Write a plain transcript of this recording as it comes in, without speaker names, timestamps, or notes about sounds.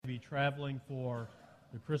traveling for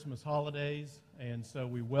the Christmas holidays, and so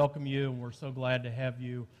we welcome you, and we're so glad to have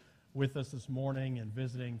you with us this morning and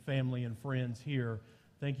visiting family and friends here.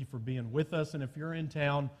 Thank you for being with us, and if you're in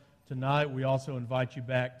town tonight, we also invite you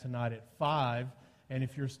back tonight at 5, and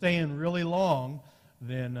if you're staying really long,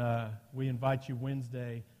 then we invite you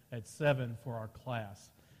Wednesday at 7 for our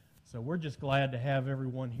class. So we're just glad to have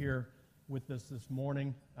everyone here with us this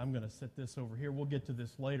morning. I'm going to set this over here. We'll get to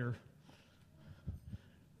this later.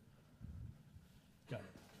 Got it.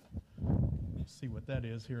 We'll see what that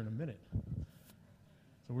is here in a minute.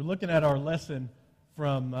 So we're looking at our lesson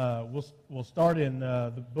from, we'll start in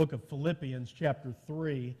the book of Philippians chapter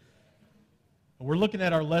 3. We're looking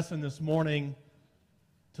at our lesson this morning,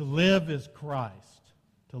 to live is Christ.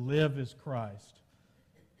 To live is Christ.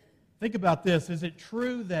 Think about this. Is it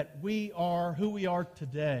true that we are who we are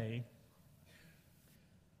today?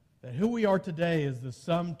 That who we are today is the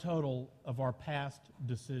sum total of our past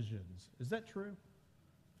decisions. Is that true?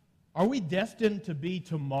 Are we destined to be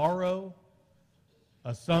tomorrow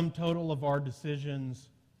a sum total of our decisions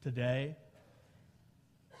today?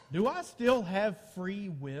 Do I still have free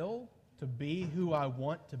will to be who I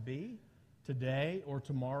want to be today or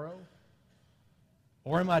tomorrow?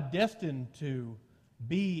 Or am I destined to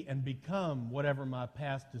be and become whatever my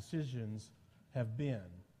past decisions have been?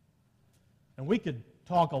 And we could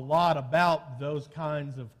talk a lot about those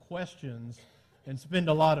kinds of questions and spend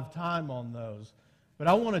a lot of time on those. But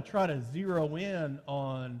I want to try to zero in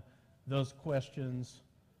on those questions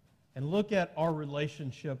and look at our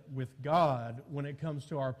relationship with God when it comes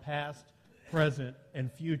to our past, present,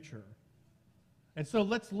 and future. And so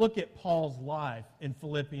let's look at Paul's life in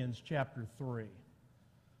Philippians chapter 3.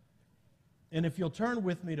 And if you'll turn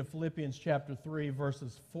with me to Philippians chapter 3,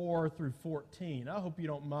 verses 4 through 14, I hope you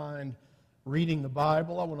don't mind reading the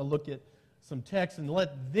Bible. I want to look at some texts and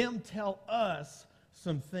let them tell us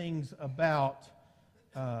some things about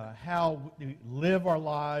how we live our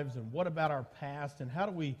lives and what about our past and how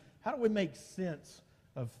do we make sense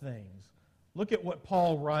of things. Look at what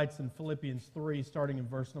Paul writes in Philippians 3, starting in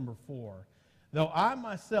verse number 4. Though I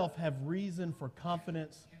myself have reason for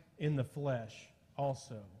confidence in the flesh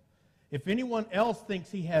also. If anyone else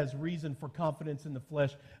thinks he has reason for confidence in the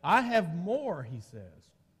flesh, I have more, he says.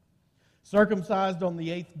 Circumcised on the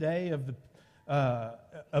 8th day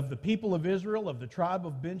of the people of Israel, of the tribe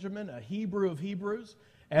of Benjamin, a Hebrew of Hebrews,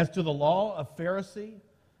 as to the law, a Pharisee,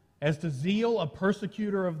 as to zeal, a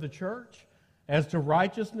persecutor of the church, as to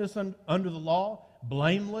righteousness under the law,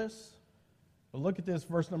 blameless. But look at this,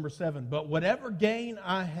 verse number 7. But whatever gain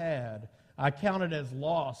I had, I counted as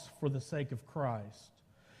loss for the sake of Christ.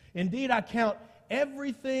 Indeed, I count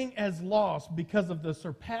everything as loss because of the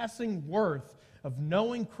surpassing worth of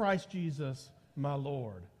knowing Christ Jesus, my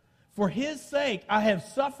Lord. For His sake, I have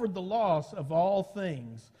suffered the loss of all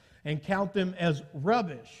things and count them as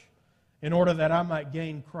rubbish in order that I might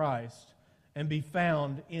gain Christ and be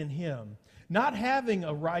found in Him, not having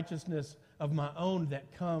a righteousness of my own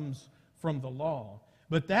that comes from the law,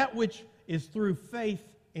 but that which is through faith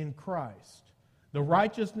in Christ, the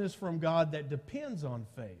righteousness from God that depends on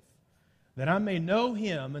faith, that I may know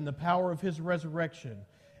Him and the power of His resurrection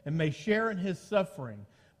and may share in His suffering,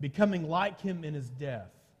 becoming like Him in His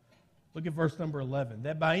death. Look at verse number 11.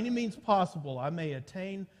 That by any means possible I may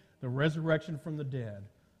attain the resurrection from the dead.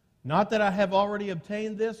 Not that I have already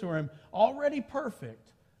obtained this or am already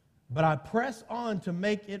perfect, but I press on to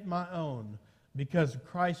make it my own, because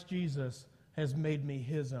Christ Jesus has made me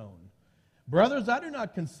His own. Brothers, I do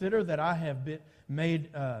not consider that I have been made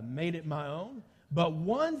it my own, but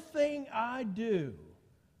one thing I do,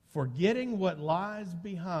 forgetting what lies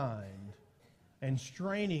behind and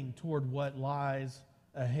straining toward what lies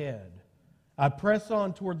ahead. I press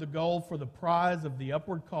on toward the goal for the prize of the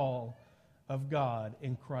upward call of God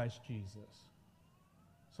in Christ Jesus.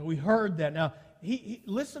 So we heard that. Now,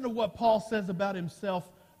 listen to what Paul says about himself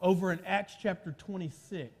over in Acts chapter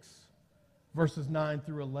 26, verses 9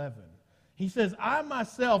 through 11. He says, I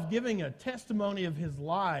myself, giving a testimony of his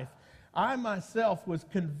life, I myself was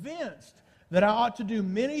convinced that I ought to do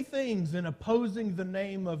many things in opposing the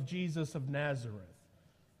name of Jesus of Nazareth.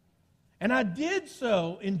 And I did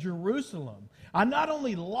so in Jerusalem. I not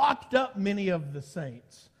only locked up many of the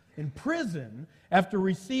saints in prison after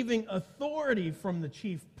receiving authority from the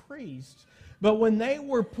chief priests, but when they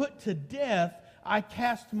were put to death, I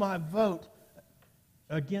cast my vote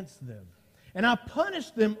against them. And I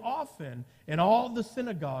punished them often in all the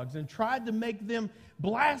synagogues and tried to make them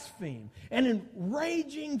blaspheme. And in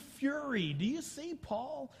raging fury, do you see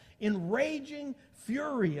Paul? In raging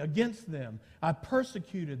fury against them, I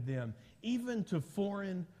persecuted them even to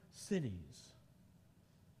foreign cities.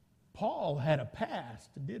 Paul had a past,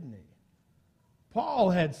 didn't he? Paul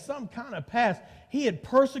had some kind of past. He had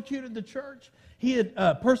persecuted the church. He had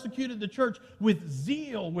persecuted the church with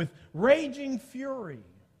zeal, with raging fury.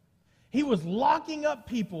 He was locking up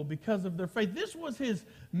people because of their faith. This was his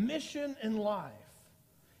mission in life.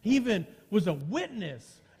 He even was a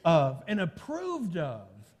witness of and approved of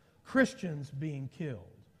Christians being killed.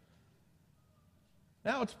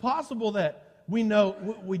 Now, it's possible that we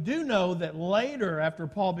do know that later, after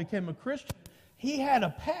Paul became a Christian, he had a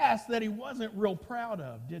past that he wasn't real proud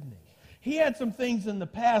of, didn't he? He had some things in the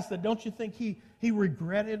past that, don't you think he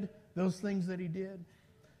regretted those things that he did?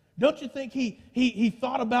 Don't you think he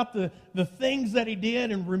thought about the things that he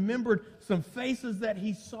did and remembered some faces that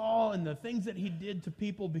he saw and the things that he did to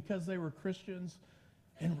people because they were Christians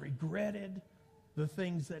and regretted the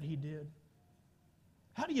things that he did?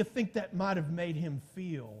 How do you think that might have made him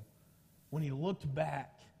feel when he looked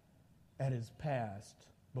back at his past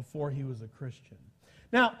before he was a Christian?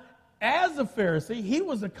 Now, as a Pharisee, he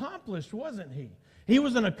was accomplished, wasn't he? He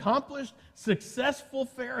was an accomplished, successful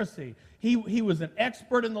Pharisee. He was an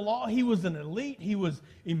expert in the law. He was an elite. He was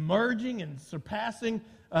emerging and surpassing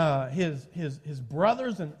his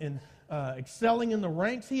brothers and excelling in the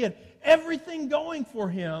ranks. He had everything going for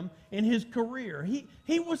him in his career.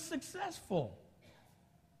 He was successful.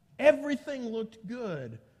 Everything looked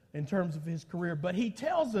good in terms of his career. But he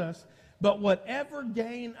tells us, but whatever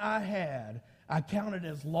gain I had, I counted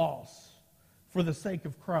as loss for the sake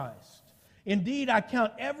of Christ. Indeed, I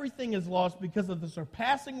count everything as loss because of the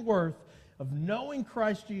surpassing worth of knowing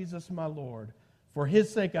Christ Jesus my Lord. For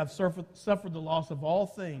his sake I've suffered the loss of all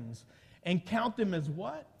things and count them as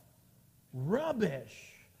what? Rubbish,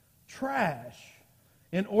 trash,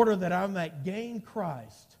 in order that I might gain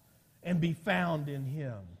Christ and be found in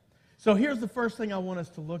him. So here's the first thing I want us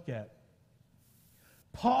to look at.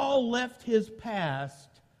 Paul left his past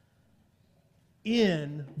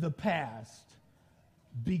in the past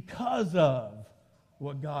because of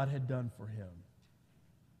what God had done for him.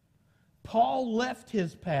 Paul left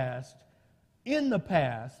his past in the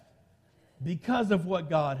past because of what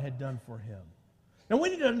God had done for him. Now we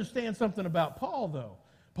need to understand something about Paul, though.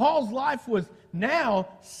 Paul's life was now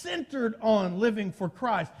centered on living for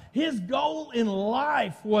Christ. His goal in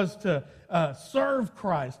life was to serve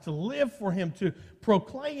Christ, to live for him, to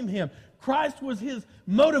proclaim him. Christ was his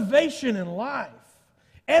motivation in life.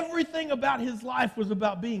 Everything about his life was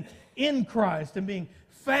about being in Christ and being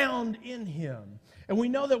found in him. And we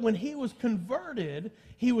know that when he was converted,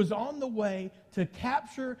 he was on the way to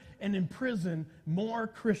capture and imprison more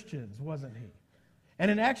Christians, wasn't he? And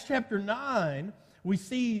in Acts chapter 9, we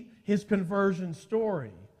see his conversion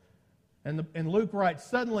story. And Luke writes,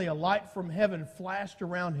 suddenly a light from heaven flashed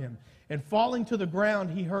around him, and falling to the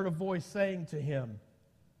ground, he heard a voice saying to him,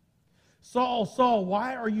 Saul, Saul,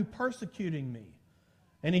 why are you persecuting me?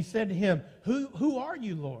 And he said to him, Who are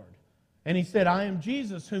you, Lord? And he said, I am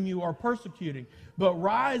Jesus, whom you are persecuting. But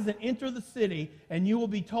rise and enter the city, and you will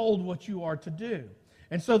be told what you are to do.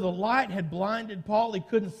 And so the light had blinded Paul. He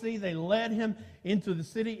couldn't see. They led him into the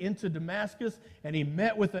city, into Damascus, and he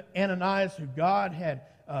met with Ananias, who God had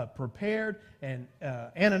prepared. And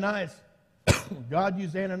Ananias, God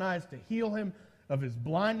used Ananias to heal him of his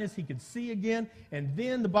blindness. He could see again. And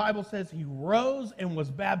then the Bible says he rose and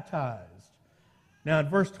was baptized. Now in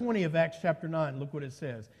verse 20 of Acts chapter 9, look what it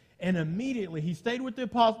says. And immediately, he stayed with the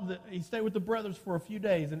apostles, he stayed with the brothers for a few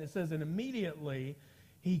days, and it says, and immediately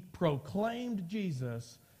he proclaimed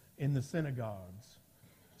Jesus in the synagogues,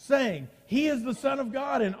 saying, he is the Son of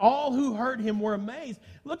God, and all who heard him were amazed.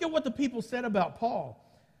 Look at what the people said about Paul.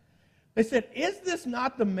 They said, is this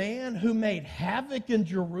not the man who made havoc in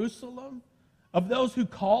Jerusalem of those who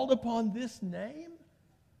called upon this name?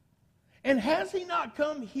 And has he not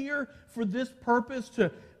come here for this purpose,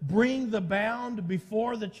 to bring the bound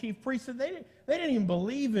before the chief priests? So they didn't even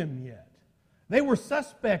believe him yet. They were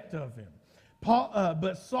suspect of him.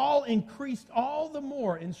 But Saul increased all the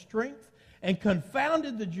more in strength and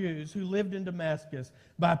confounded the Jews who lived in Damascus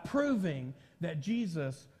by proving that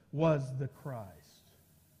Jesus was the Christ.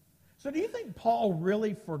 So do you think Paul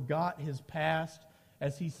really forgot his past,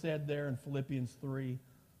 as he said there in Philippians 3?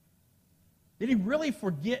 Did he really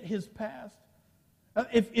forget his past?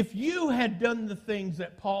 If you had done the things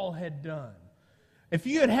that Paul had done, if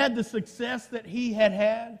you had had the success that he had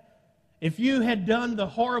had, if you had done the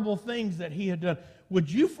horrible things that he had done, would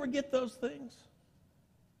you forget those things?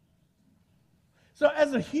 So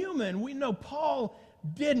as a human, we know Paul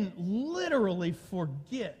didn't literally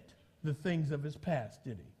forget the things of his past,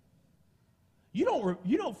 did he? You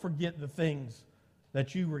don't forget the things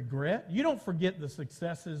that you regret. You don't forget the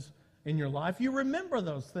successes in your life. You remember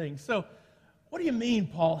those things. So What do you mean,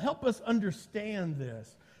 Paul? Help us understand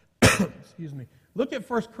this. Excuse me. Look at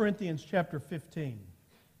 1 Corinthians chapter 15,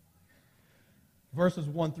 verses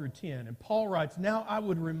 1 through 10. And Paul writes, "Now I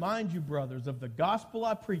would remind you, brothers, of the gospel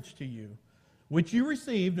I preached to you, which you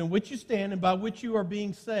received, and which you stand, and by which you are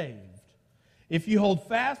being saved. If you hold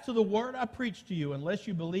fast to the word I preached to you, unless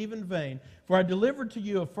you believe in vain, for I delivered to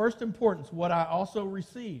you of first importance what I also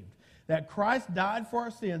received, that Christ died for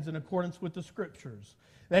our sins in accordance with the Scriptures,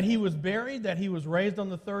 that He was buried, that He was raised on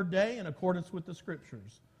the third day in accordance with the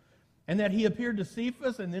Scriptures, and that He appeared to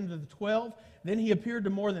Cephas and then to the 12. Then He appeared to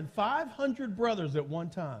more than 500 brothers at one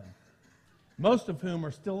time, most of whom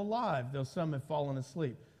are still alive, though some have fallen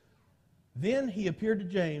asleep. Then He appeared to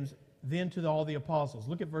James, then to all the apostles."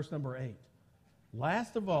 Look at verse number 8.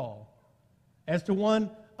 "Last of all, as to one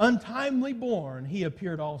untimely born, He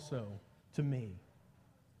appeared also to me.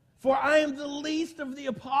 For I am the least of the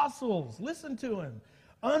apostles," listen to him,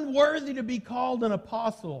 "unworthy to be called an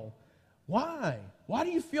apostle." Why? Why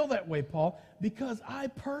do you feel that way, Paul? "Because I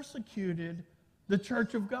persecuted the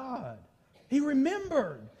church of God." He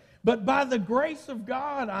remembered. "But by the grace of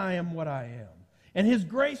God I am what I am. And His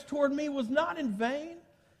grace toward me was not in vain.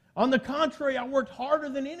 On the contrary, I worked harder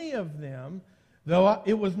than any of them, though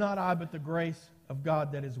it was not I, but the grace of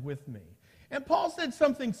God that is with me." And Paul said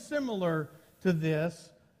something similar to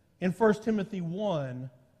this in 1 Timothy 1,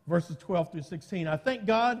 verses 12 through 16. "I thank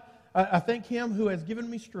God, I thank Him who has given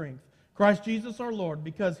me strength, Christ Jesus our Lord,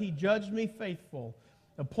 because He judged me faithful,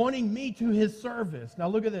 appointing me to His service." Now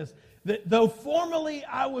look at this. "That though formerly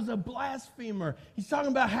I was a blasphemer," he's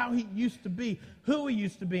talking about how he used to be, who he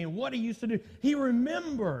used to be, and what he used to do. He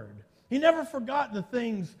remembered. He never forgot the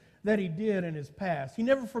things that he did in his past. He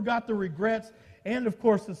never forgot the regrets and, of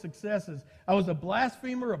course, the successes. "I was a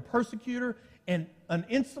blasphemer, a persecutor, and an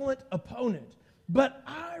insolent opponent. But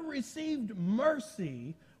I received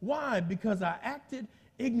mercy." Why? "Because I acted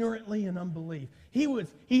ignorantly in unbelief."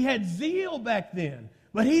 He had zeal back then,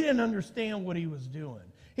 but he didn't understand what he was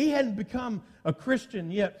doing. He hadn't become a Christian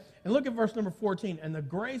yet. And look at verse number 14. "And the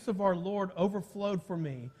grace of our Lord overflowed for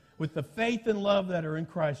me with the faith and love that are in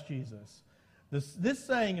Christ Jesus." This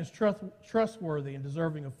saying is trustworthy and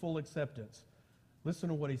deserving of full acceptance. Listen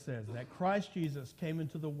to what he says. "That Christ Jesus came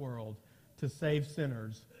into the world to save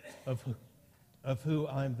sinners, of who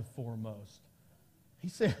I am the foremost." He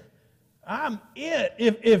said, I'm it.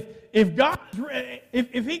 If God,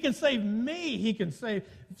 if He can save me, He can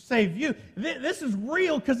save you. This is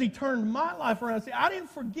real because He turned my life around. See, I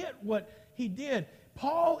didn't forget what He did.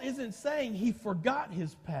 Paul isn't saying he forgot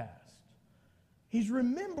his past. He's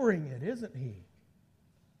remembering it, isn't he?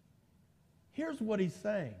 Here's what he's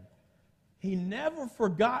saying. He never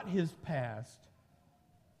forgot his past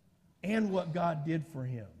and what God did for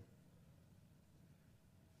him.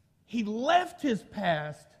 He left his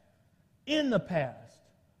past in the past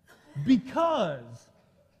because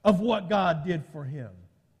of what God did for him.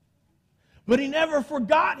 But he never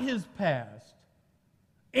forgot his past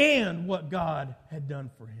and what God had done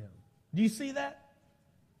for him. Do you see that?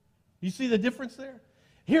 You see the difference there?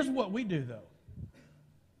 Here's what we do, though.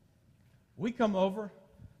 We come over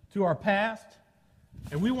to our past,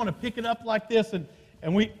 and we want to pick it up like this,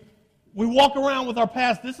 and we walk around with our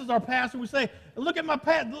past. This is our past, and we say, "Look at my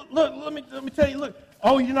past. Look, let me tell you. Look,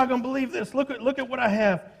 oh, you're not going to believe this. Look at what I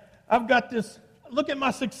have. I've got this. Look at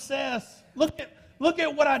my success. Look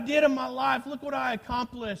at what I did in my life. Look what I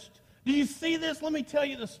accomplished. Do you see this? Let me tell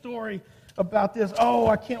you the story about this. Oh,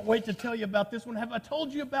 I can't wait to tell you about this one. Have I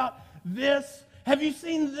told you about this? Have you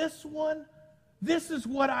seen this one? This is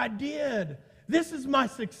what I did. This is my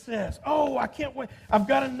success. Oh, I can't wait. I've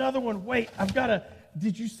got another one. Wait,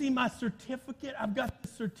 did you see my certificate? I've got the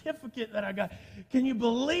certificate that I got. Can you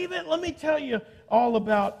believe it? Let me tell you all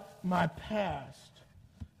about my past."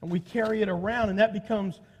 And we carry it around, and that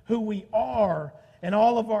becomes who we are, and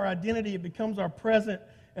all of our identity. It becomes our present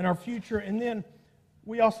and our future. And then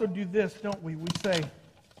we also do this, don't we? We say, "Have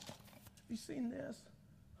you seen this?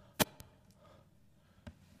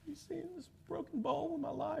 Have you seen this broken bowl in my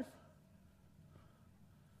life?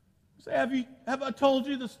 Say, have I told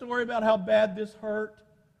you the story about how bad this hurt?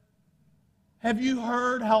 Have you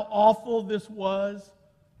heard how awful this was?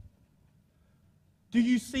 Do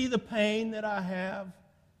you see the pain that I have?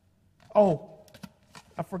 Oh,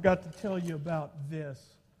 I forgot to tell you about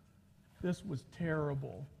this. This was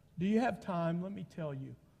terrible. Do you have time? Let me tell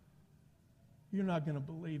you. You're not going to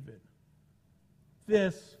believe it.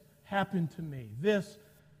 This happened to me. This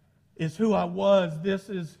is who I was. This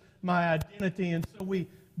is my identity." And so we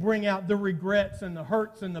bring out the regrets and the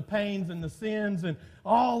hurts and the pains and the sins and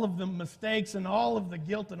all of the mistakes and all of the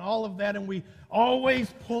guilt and all of that, and we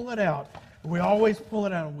always pull it out. We always pull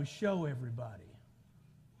it out and we show everybody.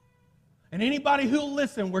 And anybody who'll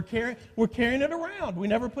listen, we're carrying it around. We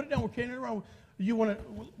never put it down. We're carrying it around.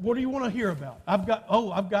 What do you want to hear about? I've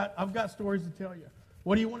got stories to tell you.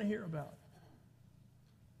 What do you want to hear about?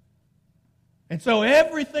 And so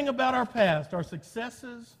everything about our past, our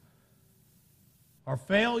successes, our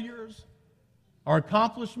failures, our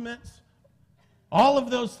accomplishments, all of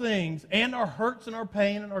those things, and our hurts and our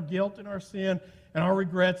pain and our guilt and our sin and our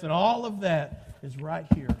regrets and all of that is right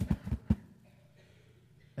here.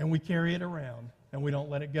 And we carry it around and we don't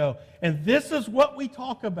let it go. And this is what we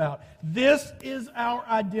talk about. This is our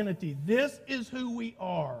identity. This is who we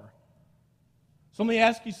are. So let me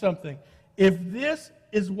ask you something. If this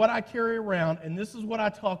is what I carry around, and this is what I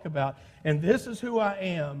talk about, and this is who I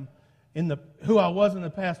am, who I was in the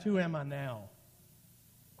past, who am I now?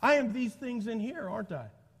 I am these things in here, aren't I?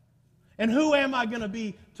 And who am I going to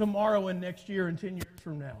be tomorrow and next year and 10 years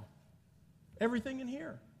from now? Everything in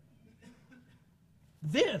here.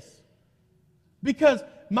 This. Because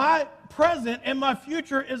my present and my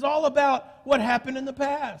future is all about what happened in the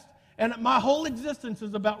past. And my whole existence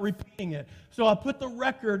is about repeating it. So I put the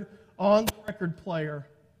record on the record player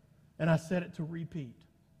and I set it to repeat.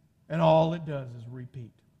 And all it does is repeat.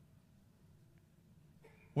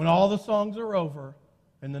 When all the songs are over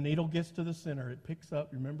and the needle gets to the center, it picks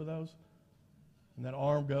up. You remember those? And that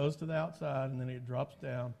arm goes to the outside and then it drops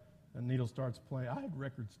down and the needle starts playing. I had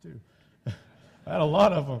records too. I had a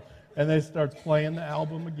lot of them. And they starts playing the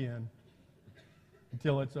album again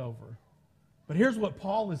until it's over. But here's what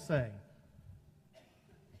Paul is saying.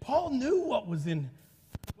 Paul knew what was in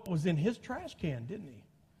his trash can, didn't he?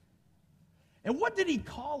 And what did he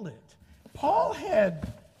call it? Paul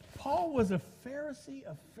was a Pharisee.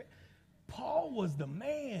 Paul was the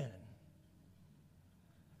man.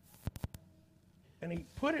 And he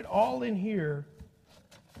put it all in here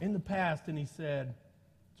in the past and he said,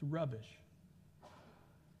 it's rubbish.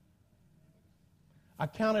 I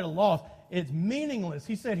count it a loss. It's meaningless.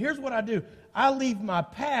 He said, here's what I do. I leave my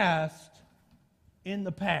past in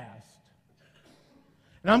the past.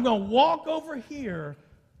 And I'm going to walk over here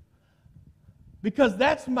because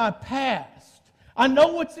that's my past. I know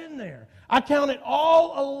what's in there. I count it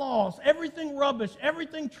all a loss, everything rubbish,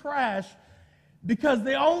 everything trash, because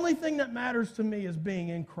the only thing that matters to me is being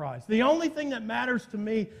in Christ. The only thing that matters to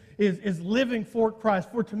me is living for Christ.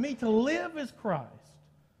 For to me, to live is Christ.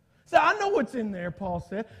 So I know what's in there, Paul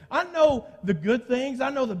said. I know the good things. I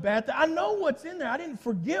know the bad things. I know what's in there. I didn't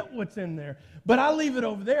forget what's in there. But I leave it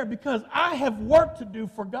over there because I have work to do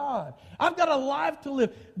for God. I've got a life to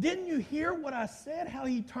live. Didn't you hear what I said, how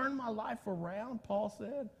he turned my life around, Paul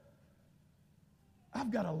said? I've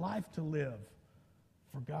got a life to live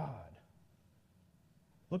for God.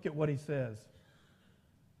 Look at what he says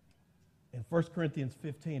in 1 Corinthians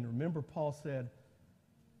 15. Remember, Paul said,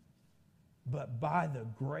 but by the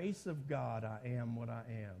grace of God, I am what I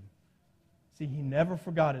am. See, he never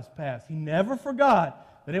forgot his past. He never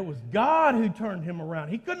forgot that it was God who turned him around.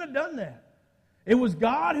 He couldn't have done that. It was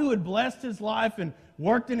God who had blessed his life and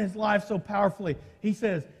worked in his life so powerfully. He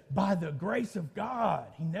says, by the grace of God,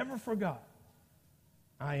 he never forgot,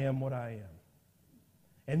 I am what I am.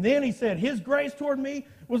 And then he said, his grace toward me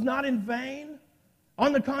was not in vain.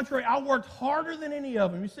 On the contrary, I worked harder than any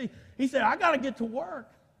of them. You see, he said, I got to get to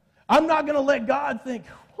work. I'm not going to let God think,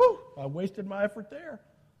 whew, I wasted my effort there.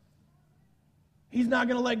 He's not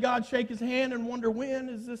going to let God shake his hand and wonder, when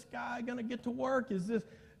is this guy going to get to work? Is this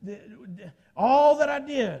all that I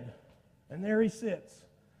did? And there he sits.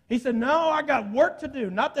 He said, no, I got work to do.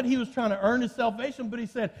 Not that he was trying to earn his salvation, but he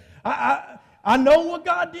said, I know what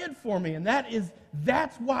God did for me. And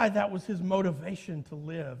that's why that was his motivation to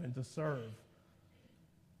live and to serve.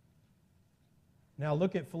 Now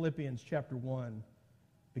look at Philippians chapter 1.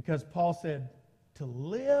 Because Paul said, to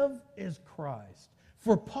live is Christ.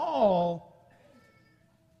 For Paul,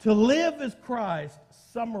 to live as Christ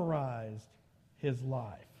summarized his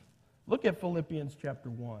life. Look at Philippians chapter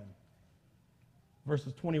 1,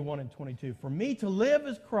 verses 21 and 22. For me to live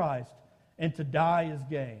is Christ, and to die is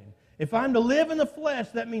gain. If I'm to live in the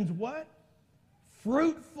flesh, that means what?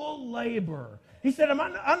 Fruitful labor. He said,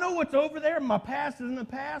 I know what's over there. My past is in the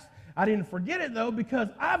past. I didn't forget it, though, because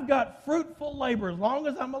I've got fruitful labor. As long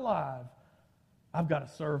as I'm alive, I've got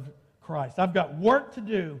to serve Christ. I've got work to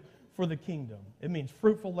do for the kingdom. It means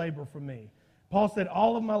fruitful labor for me. Paul said,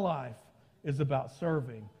 all of my life is about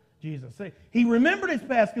serving Jesus. See, he remembered his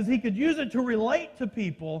past because he could use it to relate to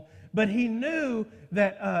people, but he knew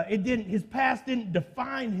that his past didn't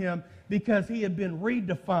define him because he had been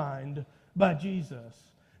redefined by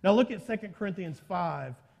Jesus. Now look at 2 Corinthians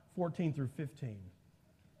 5, 14 through 15.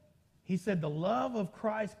 He said the love of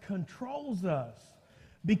Christ controls us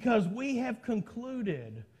because we have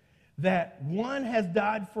concluded that one has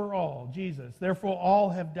died for all, Jesus. Therefore, all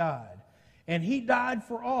have died. And he died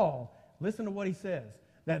for all. Listen to what he says.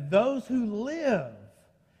 That those who live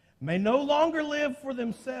may no longer live for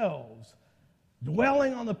themselves,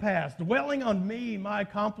 dwelling on the past, dwelling on me, my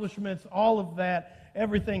accomplishments, all of that,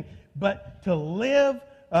 everything, but to live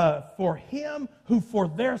for him who for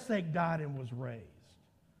their sake died and was raised.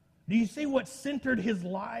 Do you see what centered his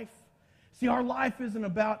life? See, our life isn't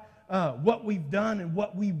about what we've done and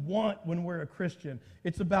what we want when we're a Christian.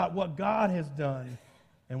 It's about what God has done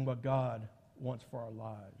and what God wants for our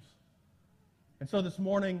lives. And so this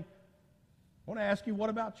morning, I want to ask you, what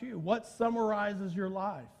about you? What summarizes your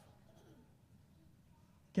life?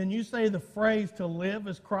 Can you say the phrase, to live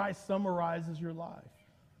as Christ, summarizes your life?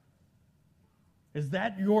 Is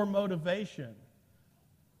that your motivation?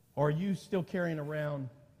 Or are you still carrying around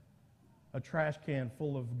a trash can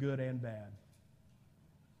full of good and bad?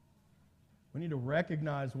 We need to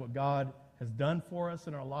recognize what God has done for us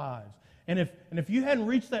in our lives. And if you hadn't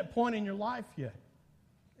reached that point in your life yet,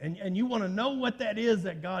 and you want to know what that is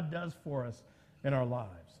that God does for us in our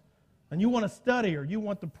lives, and you want to study, or you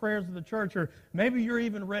want the prayers of the church, or maybe you're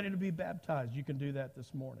even ready to be baptized, you can do that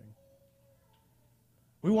this morning.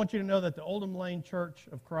 We want you to know that the Oldham Lane Church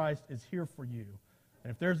of Christ is here for you.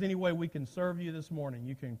 And if there's any way we can serve you this morning,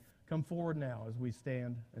 you can come forward now as we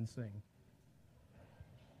stand and sing.